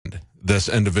this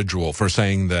individual for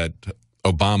saying that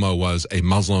Obama was a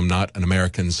Muslim, not an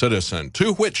American citizen,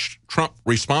 to which Trump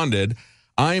responded,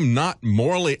 "I'm not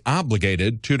morally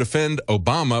obligated to defend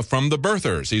Obama from the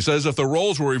birthers." He says if the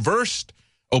roles were reversed,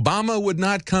 Obama would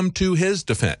not come to his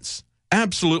defense.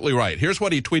 Absolutely right. Here's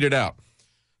what he tweeted out.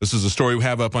 This is a story we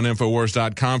have up on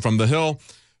Infowars.com from The Hill.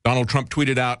 Donald Trump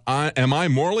tweeted out, "Am I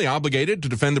morally obligated to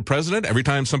defend the president every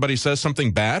time somebody says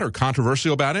something bad or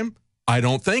controversial about him? I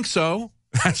don't think so."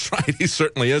 That's right. He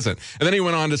certainly isn't. And then he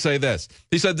went on to say this.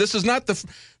 He said, this is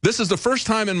the first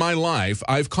time in my life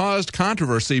I've caused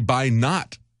controversy by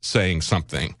not saying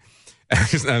something."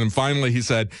 And finally, he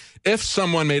said, "If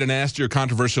someone made a nasty or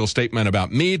controversial statement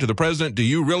about me to the president, do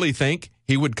you really think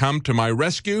he would come to my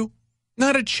rescue?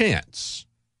 Not a chance."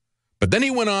 But then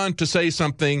he went on to say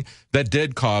something that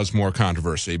did cause more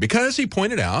controversy, because he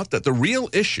pointed out that the real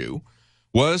issue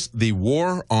was the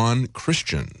war on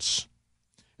Christians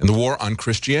and the war on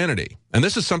Christianity. And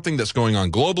this is something that's going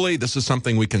on globally. This is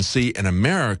something we can see in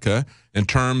America in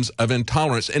terms of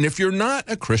intolerance. And if you're not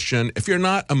a Christian, if you're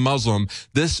not a Muslim,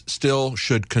 this still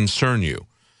should concern you,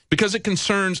 because it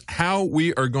concerns how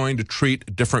we are going to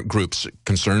treat different groups. It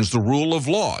concerns the rule of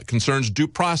law. It concerns due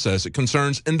process. It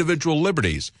concerns individual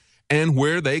liberties and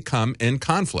where they come in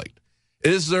conflict.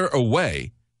 Is there a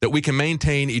way that we can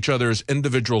maintain each other's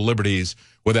individual liberties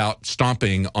without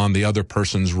stomping on the other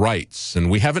person's rights? And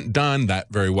we haven't done that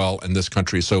very well in this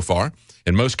country so far.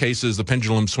 In most cases, the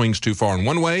pendulum swings too far in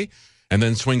one way and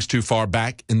then swings too far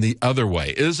back in the other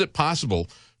way. Is it possible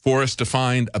for us to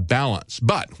find a balance?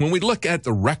 But when we look at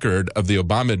the record of the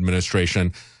Obama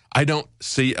administration, I don't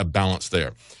see a balance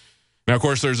there. Now, of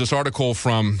course, there's this article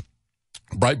from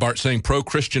Breitbart saying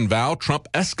pro-Christian vow, Trump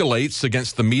escalates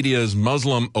against the media's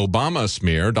Muslim Obama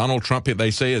smear. Donald Trump,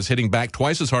 they say, is hitting back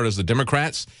twice as hard as the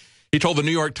Democrats. He told the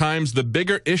New York Times the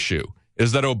bigger issue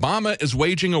is that Obama is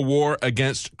waging a war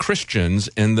against Christians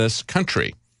in this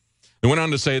country. He went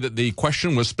on to say that the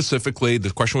question was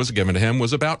given to him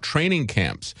was about training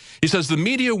camps. He says the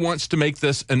media wants to make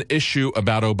this an issue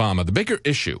about Obama. The bigger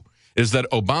issue is that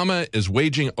Obama is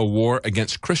waging a war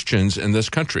against Christians in this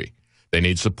country. They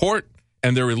need support,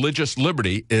 and their religious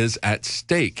liberty is at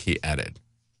stake, he added.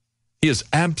 He is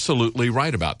absolutely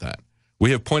right about that. We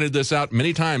have pointed this out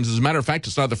many times. As a matter of fact,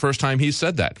 it's not the first time he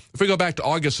said that. If we go back to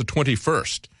August the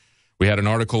 21st, we had an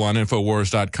article on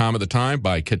Infowars.com at the time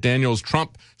by Kit Daniels.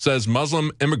 Trump says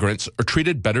Muslim immigrants are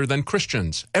treated better than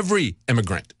Christians. Every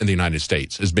immigrant in the United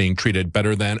States is being treated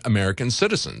better than American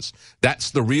citizens.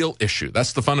 That's the real issue.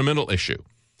 That's the fundamental issue.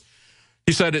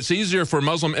 He said it's easier for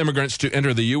Muslim immigrants to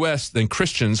enter the U.S. than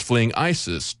Christians fleeing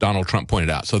ISIS, Donald Trump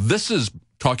pointed out. So this is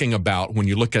talking about, when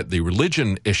you look at the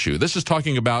religion issue, this is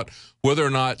talking about whether or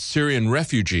not Syrian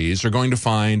refugees are going to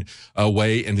find a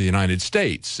way into the United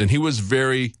States. And he was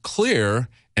very clear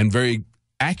and very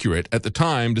accurate at the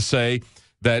time to say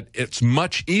that it's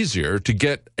much easier to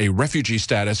get a refugee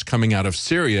status coming out of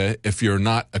Syria if you're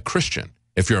not a Christian.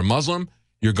 If you're a Muslim,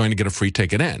 you're going to get a free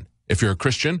ticket in. If you're a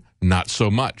Christian, not so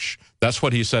much. That's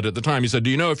what he said at the time. He said, do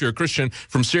you know if you're a Christian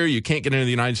from Syria, you can't get into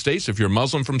the United States? If you're a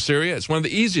Muslim from Syria, it's one of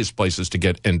the easiest places to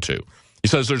get into. He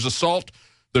says there's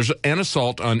an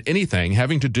assault on anything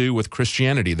having to do with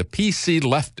Christianity. The PC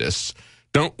leftists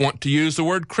don't want to use the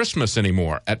word Christmas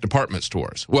anymore at department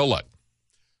stores. Well, look,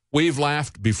 we've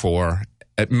laughed before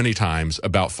at many times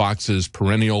about Fox's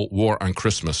perennial war on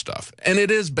Christmas stuff. And it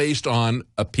is based on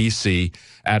a PC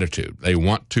attitude. They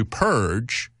want to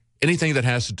purge anything that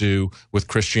has to do with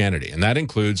Christianity, and that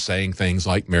includes saying things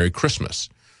like Merry Christmas.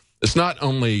 It's not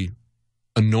only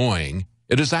annoying,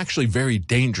 it is actually very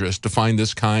dangerous to find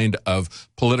this kind of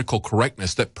political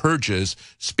correctness that purges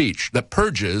speech, that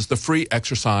purges the free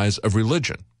exercise of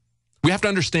religion. We have to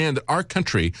understand that our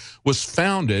country was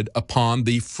founded upon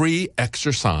the free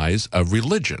exercise of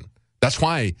religion. That's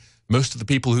why most of the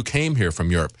people who came here from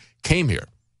Europe came here.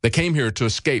 They came here to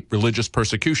escape religious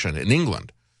persecution in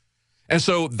England. And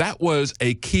so that was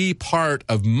a key part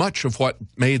of much of what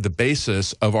made the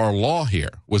basis of our law here,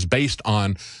 was based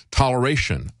on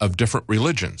toleration of different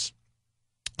religions.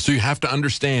 So you have to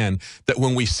understand that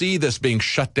when we see this being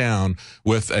shut down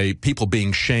with people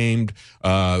being shamed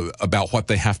about what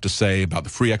they have to say about the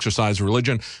free exercise of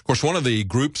religion. Of course, one of the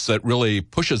groups that really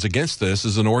pushes against this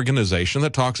is an organization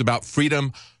that talks about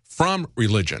freedom from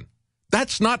religion.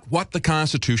 That's not what the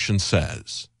Constitution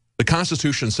says. The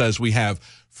Constitution says we have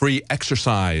free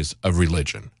exercise of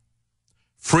religion.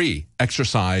 Free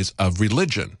exercise of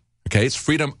religion. Okay, it's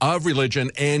freedom of religion,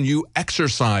 and you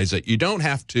exercise it. You don't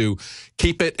have to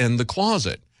keep it in the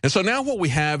closet. And so now what we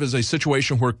have is a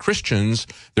situation where Christians,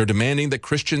 they're demanding that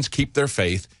Christians keep their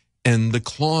faith in the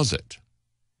closet.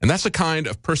 And that's a kind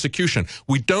of persecution.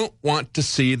 We don't want to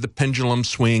see the pendulum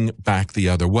swing back the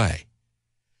other way.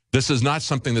 This is not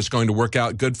something that's going to work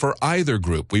out good for either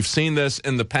group. We've seen this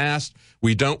in the past.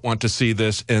 We don't want to see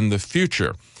this in the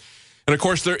future. And, of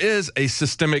course, there is a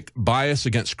systemic bias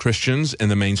against Christians in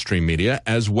the mainstream media,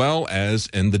 as well as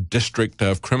in the District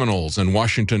of Criminals in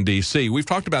Washington, D.C. We've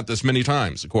talked about this many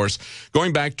times, of course.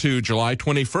 Going back to July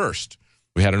 21st,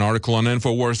 we had an article on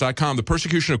Infowars.com. The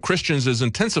persecution of Christians is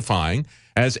intensifying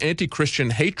as anti-Christian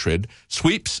hatred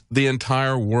sweeps the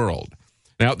entire world.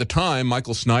 Now, at the time,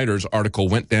 Michael Snyder's article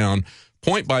went down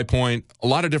point by point, a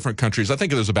lot of different countries. I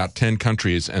think there's about 10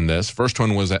 countries in this. First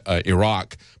one was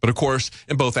Iraq. But, of course,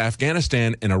 in both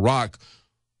Afghanistan and Iraq,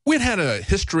 we'd had a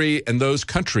history in those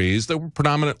countries that were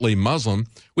predominantly Muslim.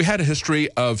 We had a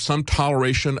history of some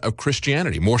toleration of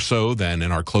Christianity, more so than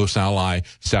in our close ally,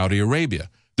 Saudi Arabia.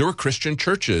 There were Christian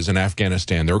churches in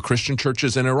Afghanistan. There were Christian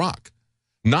churches in Iraq.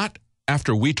 Not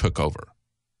after we took over.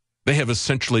 They have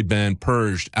essentially been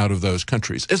purged out of those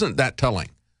countries. Isn't that telling?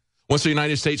 Once the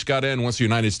United States got in, once the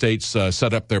United States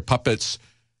set up their puppets,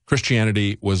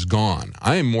 Christianity was gone.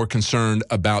 I am more concerned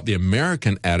about the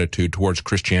American attitude towards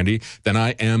Christianity than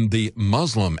I am the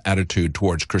Muslim attitude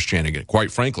towards Christianity,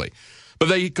 quite frankly.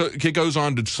 But it goes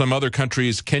on to some other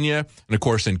countries, Kenya. And, of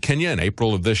course, in Kenya in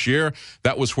April of this year,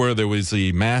 that was where there was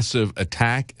the massive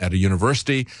attack at a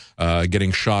university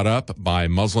getting shot up by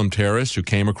Muslim terrorists who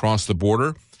came across the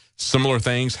border. Similar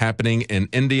things happening in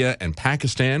India and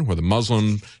Pakistan, where the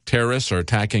Muslim terrorists are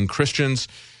attacking Christians.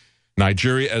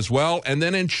 Nigeria as well. And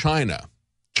then in China.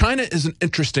 China is an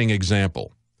interesting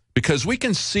example because we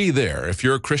can see there, if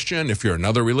you're a Christian, if you're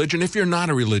another religion, if you're not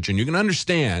a religion, you can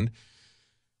understand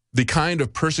the kind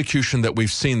of persecution that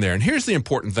we've seen there. And here's the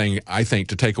important thing, I think,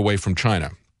 to take away from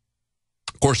China.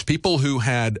 Of course, people who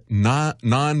had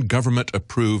non-government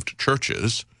approved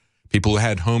churches, people who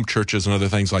had home churches and other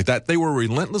things like that, they were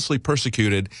relentlessly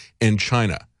persecuted in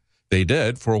China. They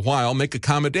did, for a while, make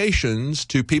accommodations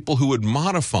to people who would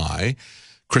modify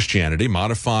Christianity,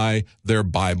 modify their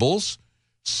Bibles,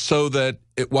 so that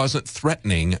it wasn't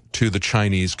threatening to the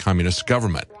Chinese Communist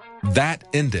government. That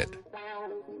ended.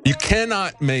 You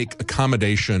cannot make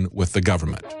accommodation with the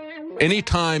government.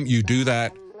 Anytime you do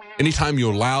that, anytime you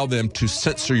allow them to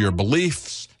censor your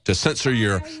beliefs, to censor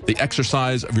the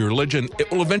exercise of your religion,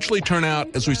 it will eventually turn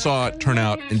out as we saw it turn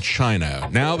out in China.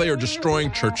 Now they are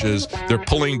destroying churches. They're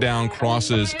pulling down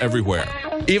crosses everywhere.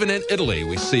 Even in Italy,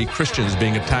 we see Christians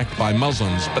being attacked by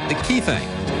Muslims. But the key thing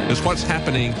is what's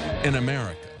happening in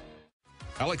America.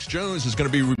 Alex Jones is going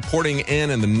to be reporting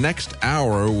in the next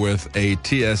hour with a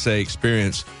TSA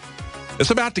experience.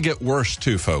 It's about to get worse,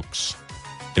 too, folks.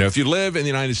 You know, if you live in the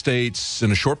United States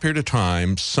in a short period of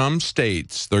time, some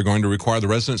states, they're going to require the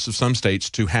residents of some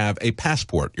states to have a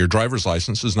passport. Your driver's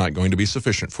license is not going to be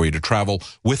sufficient for you to travel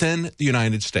within the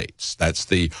United States. That's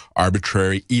the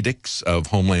arbitrary edicts of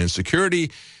Homeland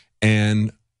Security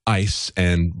and ICE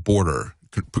and border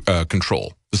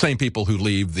control. The same people who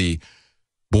leave the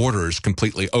borders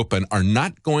completely open are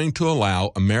not going to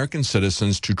allow American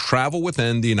citizens to travel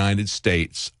within the United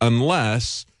States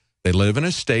unless they live in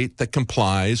a state that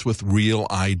complies with real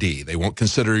ID. They won't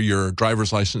consider your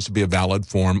driver's license to be a valid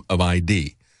form of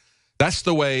ID. That's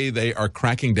the way they are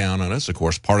cracking down on us. Of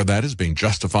course, part of that is being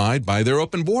justified by their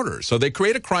open borders. So they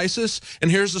create a crisis,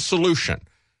 and here's the solution.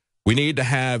 We need to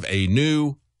have a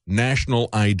new national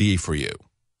ID for you.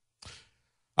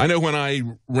 I know when I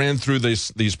ran through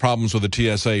these problems with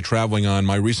the TSA traveling on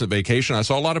my recent vacation, I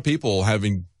saw a lot of people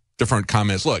having different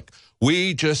comments. Look,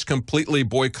 we just completely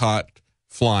boycott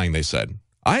flying, they said.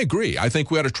 I agree. I think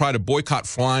we ought to try to boycott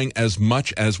flying as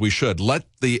much as we should. Let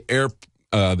the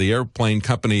airplane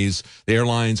companies, the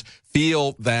airlines,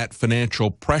 feel that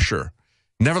financial pressure.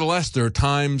 Nevertheless, there are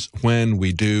times when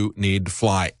we do need to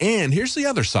fly. And here's the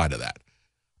other side of that.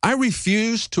 I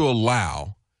refuse to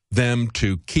allow them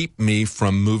to keep me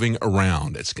from moving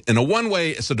around. It's in a one way,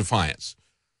 it's a defiance.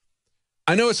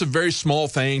 I know it's a very small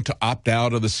thing to opt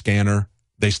out of the scanner.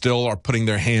 They still are putting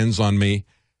their hands on me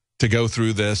to go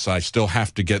through this. I still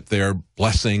have to get their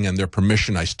blessing and their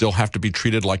permission. I still have to be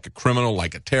treated like a criminal,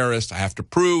 like a terrorist. I have to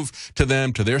prove to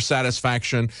them, to their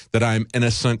satisfaction, that I'm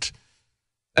innocent.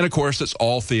 And of course, it's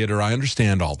all theater. I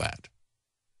understand all that.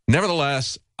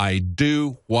 Nevertheless, I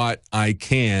do what I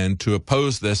can to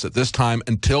oppose this at this time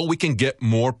until we can get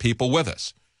more people with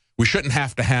us. We shouldn't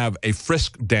have to have a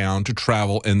frisk down to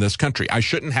travel in this country. I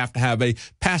shouldn't have to have a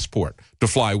passport to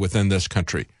fly within this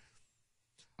country.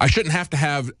 I shouldn't have to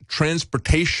have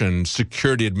Transportation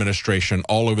Security Administration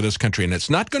all over this country. And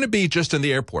it's not going to be just in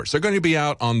the airports. They're going to be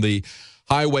out on the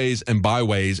highways and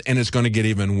byways, and it's going to get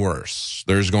even worse.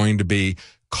 There's going to be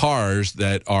cars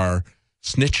that are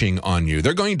snitching on you.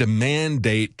 They're going to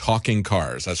mandate talking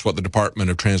cars. That's what the Department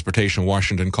of Transportation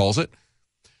Washington calls it.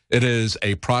 It is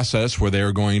a process where they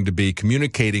are going to be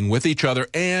communicating with each other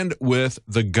and with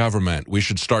the government. We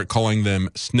should start calling them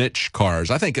snitch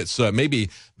cars. I think it's maybe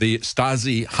the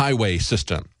Stasi highway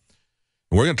system.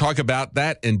 We're going to talk about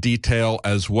that in detail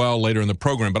as well later in the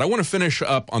program. But I want to finish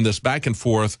up on this back and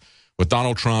forth with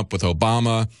Donald Trump, with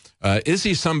Obama. Is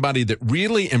he somebody that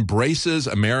really embraces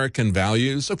American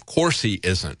values? Of course he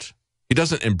isn't. He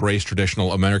doesn't embrace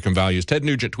traditional American values. Ted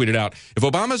Nugent tweeted out, if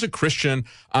Obama's a Christian,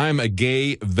 I'm a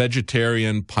gay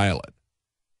vegetarian pilot.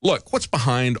 Look, what's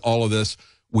behind all of this?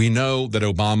 We know that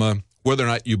Obama, whether or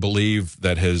not you believe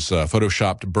that his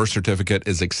photoshopped birth certificate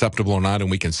is acceptable or not,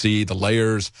 and we can see the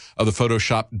layers of the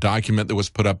photoshopped document that was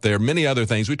put up there, many other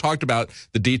things. We talked about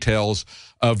the details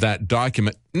of that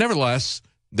document. Nevertheless,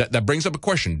 that brings up a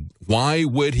question. Why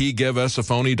would he give us a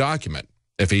phony document?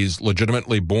 If he's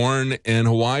legitimately born in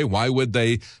Hawaii, why would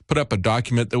they put up a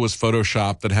document that was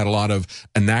photoshopped that had a lot of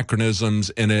anachronisms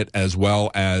in it, as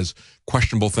well as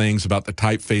questionable things about the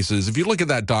typefaces? If you look at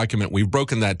that document, we've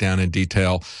broken that down in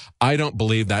detail. I don't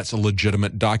believe that's a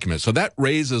legitimate document. So that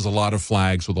raises a lot of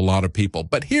flags with a lot of people.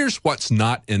 But here's what's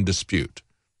not in dispute.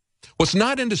 What's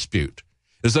not in dispute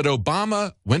is that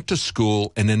Obama went to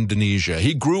school in Indonesia.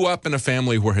 He grew up in a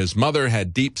family where his mother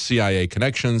had deep CIA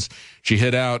connections. She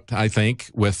hid out, I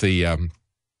think, with the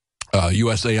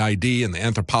USAID and the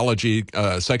anthropology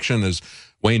section, as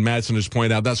Wayne Madsen has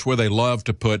pointed out. That's where they love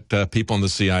to put people in the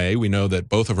CIA. We know that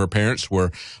both of her parents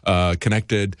were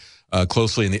connected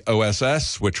closely in the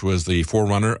OSS, which was the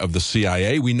forerunner of the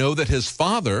CIA. We know that his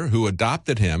father, who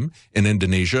adopted him in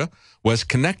Indonesia, was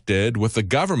connected with the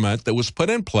government that was put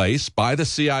in place by the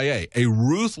CIA, a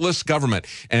ruthless government.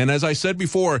 And as I said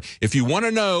before, if you want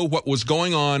to know what was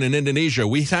going on in Indonesia,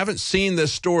 we haven't seen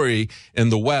this story in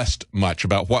the West much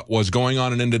about what was going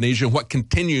on in Indonesia, what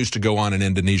continues to go on in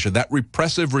Indonesia, that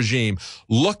repressive regime.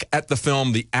 Look at the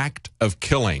film, The Act of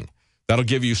Killing. That'll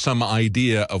give you some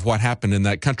idea of what happened in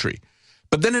that country.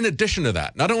 But then in addition to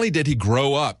that, not only did he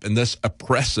grow up in this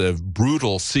oppressive,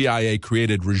 brutal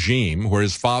CIA-created regime where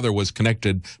his father was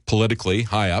connected politically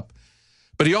high up,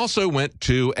 but he also went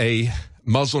to a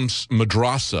Muslim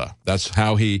madrasa. That's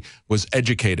how he was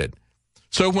educated.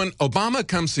 So when Obama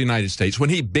comes to the United States, when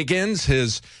he begins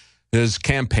his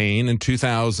campaign in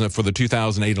 2000 for the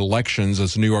 2008 elections,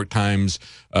 as the New York Times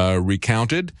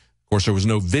recounted, of course, there was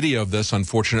no video of this,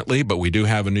 unfortunately, but we do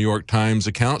have a New York Times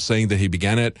account saying that he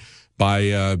began it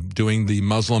by doing the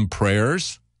Muslim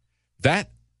prayers. That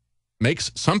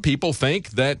makes some people think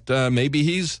that maybe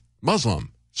he's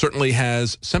Muslim, certainly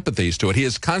has sympathies to it. He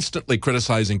is constantly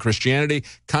criticizing Christianity,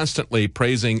 constantly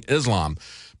praising Islam.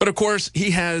 But of course,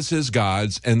 he has his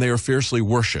gods, and they are fiercely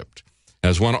worshipped.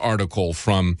 As one article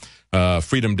from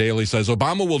Freedom Daily says,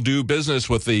 Obama will do business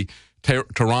with the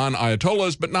Tehran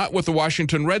Ayatollahs, but not with the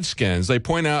Washington Redskins. They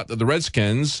point out that the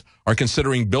Redskins are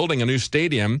considering building a new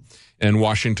stadium in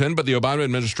Washington, but the Obama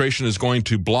administration is going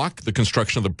to block the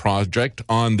construction of the project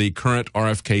on the current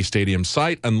RFK Stadium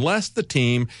site unless the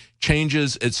team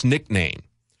changes its nickname.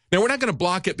 Now, we're not going to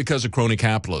block it because of crony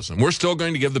capitalism. We're still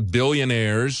going to give the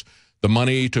billionaires the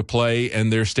money to play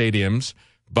in their stadiums,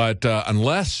 but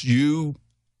unless you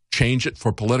change it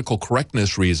for political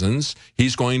correctness reasons,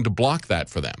 he's going to block that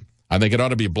for them. I think it ought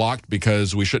to be blocked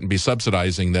because we shouldn't be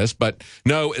subsidizing this. But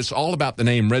no, it's all about the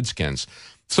name Redskins.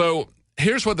 So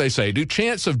here's what they say. Do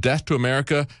chants of death to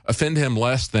America offend him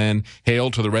less than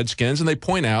hail to the Redskins? And they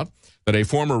point out that a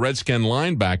former Redskin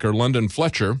linebacker, London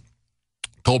Fletcher,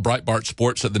 told Breitbart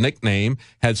Sports that the nickname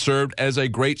had served as a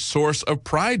great source of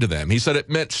pride to them. He said it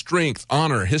meant strength,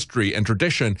 honor, history, and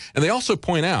tradition. And they also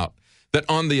point out that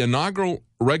on the inaugural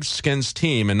Redskins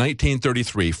team in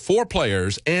 1933, 4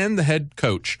 players and the head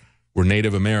coach were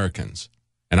Native Americans.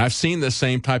 And I've seen this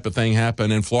same type of thing happen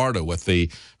in Florida with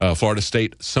the Florida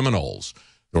State Seminoles.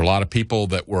 There were a lot of people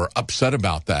that were upset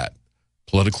about that,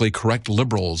 politically correct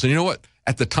liberals. And you know what?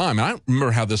 At the time, and I don't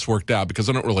remember how this worked out because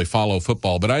I don't really follow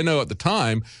football, but I know at the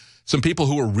time, some people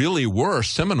who really were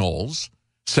Seminoles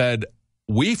said,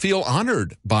 we feel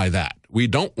honored by that. We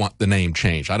don't want the name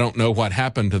changed. I don't know what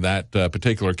happened to that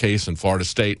particular case in Florida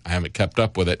State. I haven't kept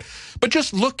up with it. But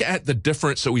just look at the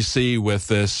difference that we see with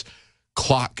this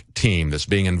clock team that's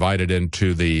being invited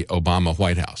into the Obama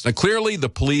White House. Now, clearly, the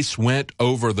police went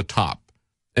over the top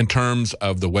in terms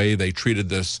of the way they treated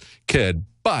this kid,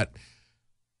 but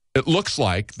it looks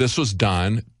like this was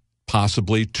done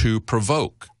possibly to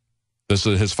provoke.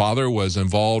 His father was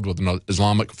involved with an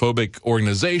Islamic-phobic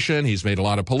organization. He's made a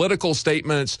lot of political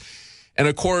statements. And,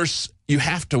 of course, you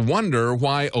have to wonder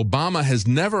why Obama has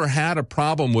never had a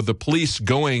problem with the police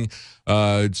going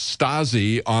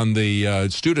Stasi on the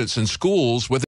students in schools with